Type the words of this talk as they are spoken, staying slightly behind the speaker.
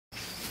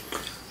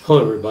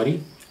Hello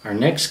everybody. Our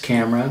next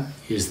camera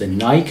is the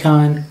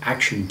Nikon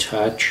Action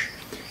Touch.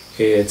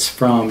 It's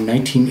from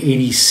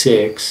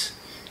 1986.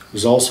 It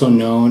was also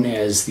known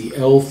as the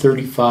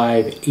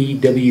L35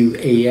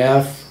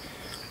 AWAF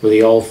or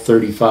the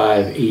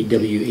L35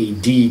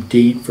 AWAD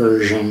date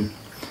version.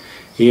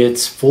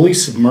 It's fully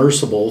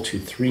submersible to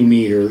 3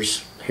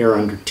 meters, hair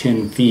under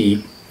 10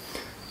 feet.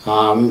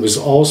 It was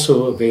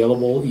also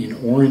available in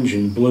orange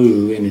and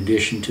blue in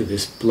addition to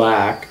this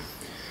black.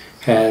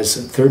 Has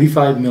a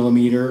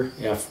 35mm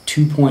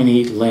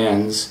f2.8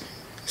 lens,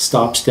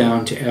 stops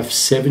down to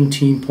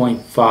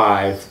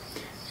f17.5.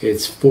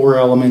 It's 4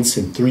 elements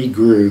in 3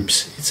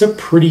 groups. It's a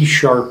pretty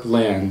sharp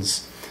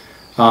lens.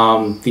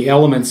 The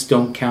elements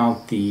don't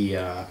count the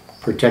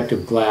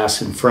protective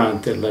glass in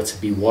front that lets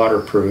it be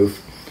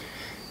waterproof.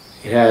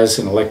 It has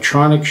an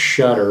electronic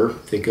shutter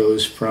that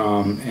goes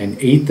from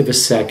 1/8 of a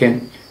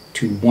second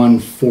to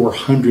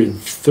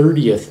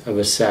 1/430th of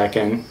a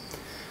second.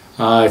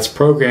 It's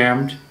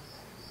programmed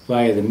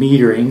via the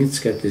metering. It's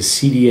got this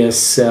CDS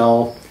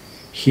cell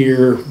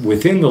here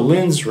within the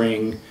lens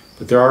ring,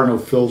 but there are no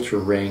filter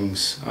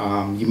rings.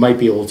 You might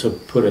be able to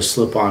put a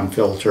slip-on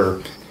filter.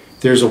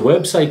 There's a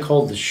website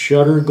called the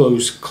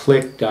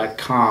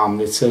shutterglowsclick.com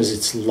that says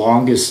its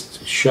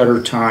longest shutter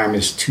time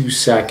is 2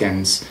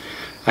 seconds.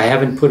 I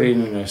haven't put it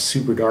in a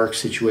super dark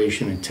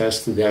situation and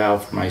tested that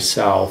out for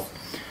myself.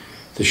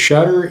 The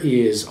shutter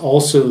is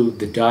also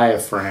the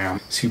diaphragm,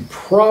 so you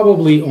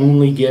probably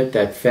only get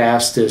that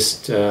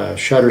fastest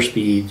shutter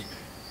speed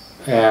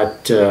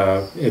at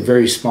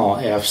very small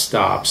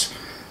f-stops.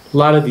 A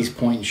lot of these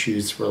point and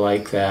shoots were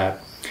like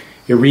that.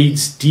 It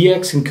reads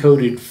DX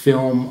encoded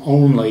film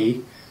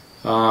only,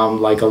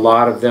 like a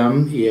lot of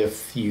them.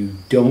 If you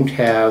don't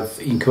have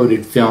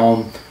encoded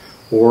film,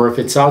 or if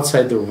it's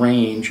outside the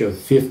range of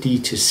 50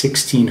 to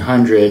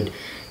 1600,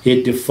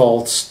 it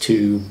defaults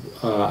to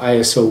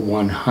ISO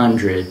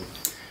 100.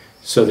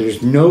 So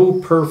there's no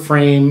per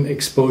frame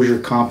exposure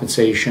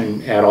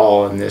compensation at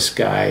all in this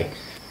guy.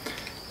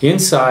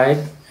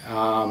 Inside,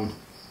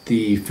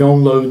 the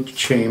film load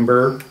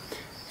chamber,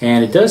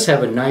 and it does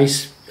have a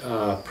nice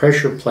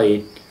pressure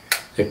plate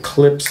that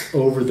clips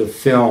over the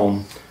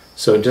film,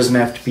 so it doesn't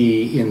have to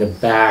be in the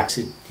back.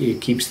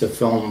 It keeps the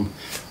film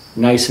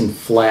nice and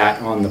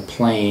flat on the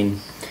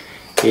plane.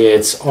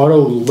 It's auto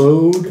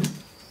load,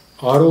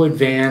 auto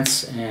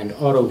advance, and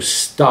auto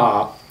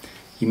stop.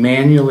 You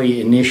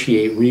manually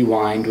initiate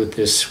rewind with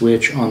this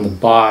switch on the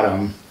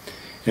bottom.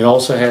 It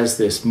also has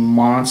this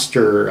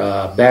monster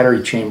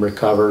battery chamber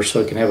cover,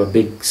 so it can have a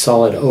big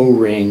solid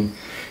O-ring.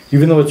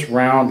 Even though it's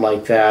round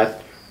like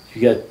that,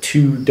 you got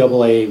 2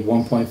 AA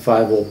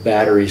 1.5 volt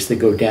batteries that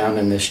go down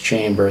in this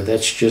chamber.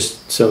 That's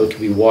just so it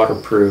can be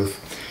waterproof.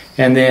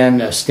 And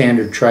then a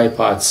standard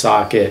tripod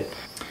socket.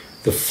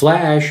 The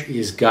flash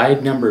is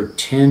guide number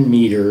 10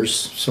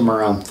 meters, somewhere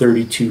around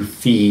 32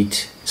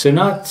 feet. So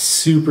not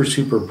super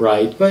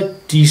bright,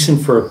 but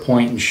decent for a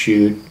point and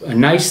shoot. A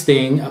nice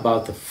thing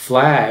about the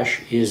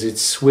flash is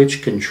it's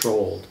switch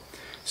controlled.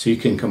 So you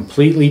can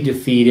completely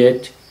defeat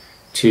it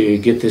to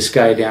get this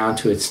guy down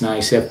to its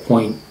nice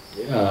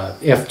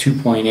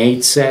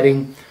f2.8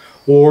 setting.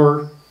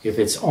 Or if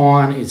it's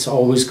on, it's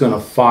always going to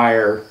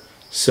fire,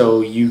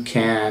 so you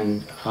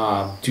can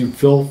do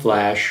fill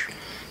flash.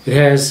 It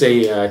has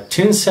a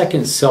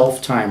 10-second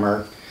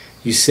self-timer.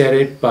 You set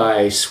it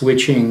by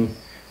switching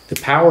the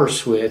power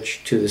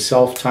switch to the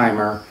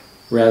self-timer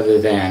rather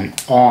than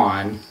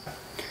on.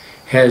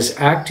 Has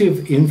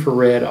active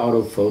infrared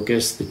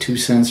autofocus. The 2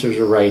 sensors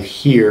are right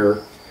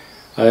here.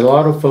 It'll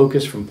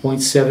autofocus from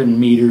 0.7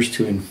 meters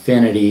to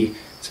infinity.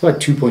 It's about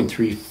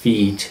 2.3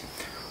 feet.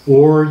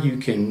 Or you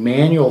can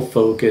manual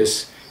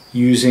focus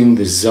using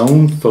the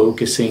zone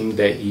focusing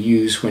that you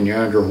use when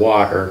you're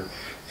underwater.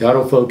 The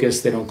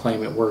autofocus, they don't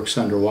claim it works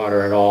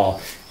underwater at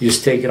all. You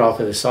just take it off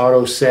of this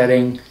auto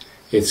setting.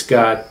 It's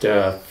got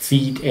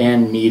feet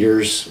and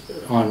meters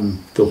on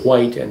the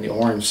white and the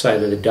orange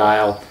side of the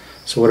dial.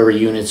 So whatever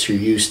units you're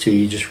used to,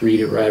 you just read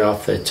it right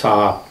off the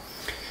top.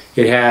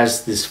 It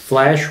has this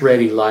flash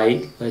ready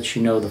light, lets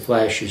you know the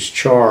flash is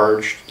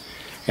charged.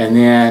 And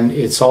then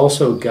it's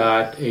also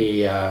got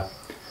a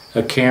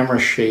camera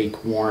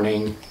shake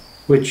warning,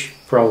 which you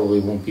probably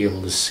won't be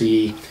able to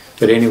see.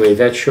 But anyway,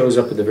 that shows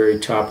up at the very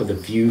top of the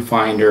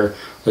viewfinder,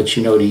 lets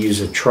you know to use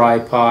a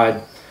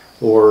tripod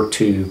or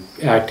to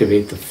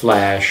activate the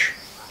flash.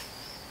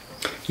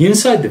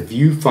 Inside the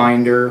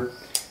viewfinder,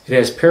 it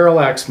has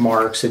parallax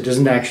marks. It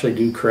doesn't actually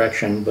do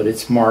correction, but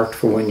it's marked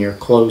for when you're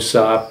close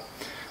up.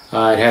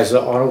 It has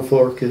an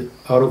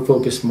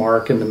autofocus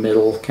mark in the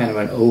middle, kind of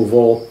an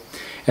oval.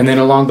 And then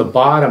along the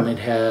bottom, it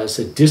has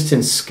a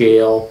distance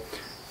scale.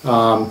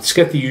 It's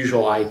got the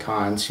usual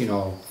icons, you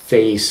know,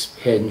 face,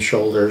 head and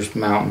shoulders,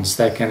 mountains,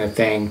 that kind of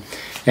thing.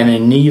 And a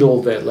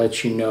needle that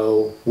lets you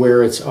know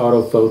where it's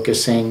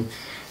autofocusing.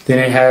 Then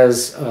it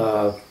has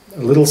a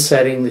little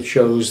setting that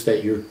shows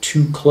that you're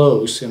too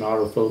close in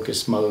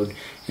autofocus mode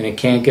and it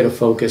can't get a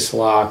focus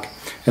lock.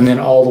 And then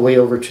all the way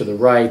over to the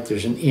right,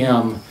 there's an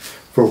M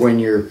for when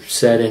you're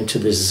set into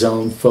the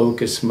zone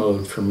focus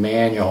mode for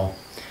manual.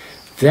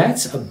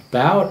 that's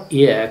about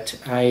it.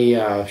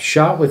 I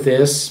shot with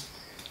this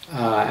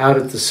out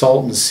at the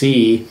Salton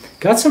Sea.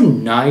 Got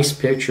some nice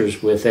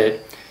pictures with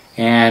it.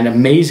 And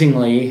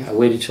amazingly, I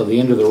waited till the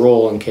end of the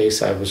roll in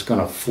case I was going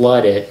to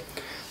flood it.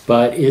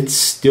 But it's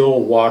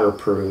still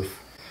waterproof.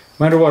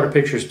 My underwater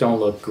pictures don't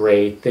look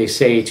great. They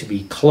say to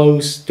be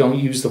close, don't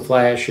use the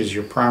flash as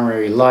your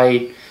primary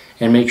light,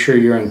 and make sure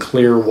you're in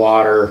clear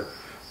water.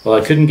 Well,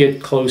 I couldn't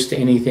get close to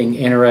anything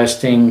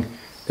interesting.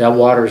 That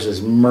water is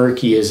as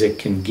murky as it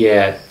can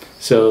get,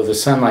 so the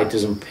sunlight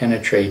doesn't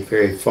penetrate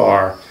very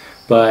far.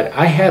 But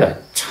I had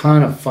a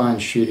ton of fun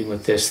shooting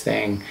with this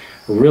thing.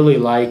 I really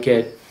like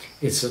it.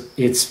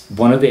 It's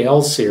one of the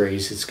L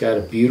series. It's got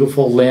a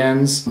beautiful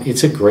lens.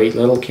 It's a great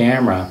little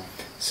camera.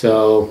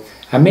 So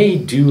I may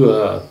do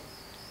a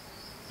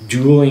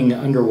dueling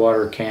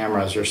underwater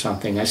cameras or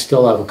something. I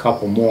still have a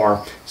couple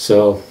more,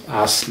 so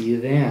I'll see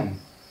you then.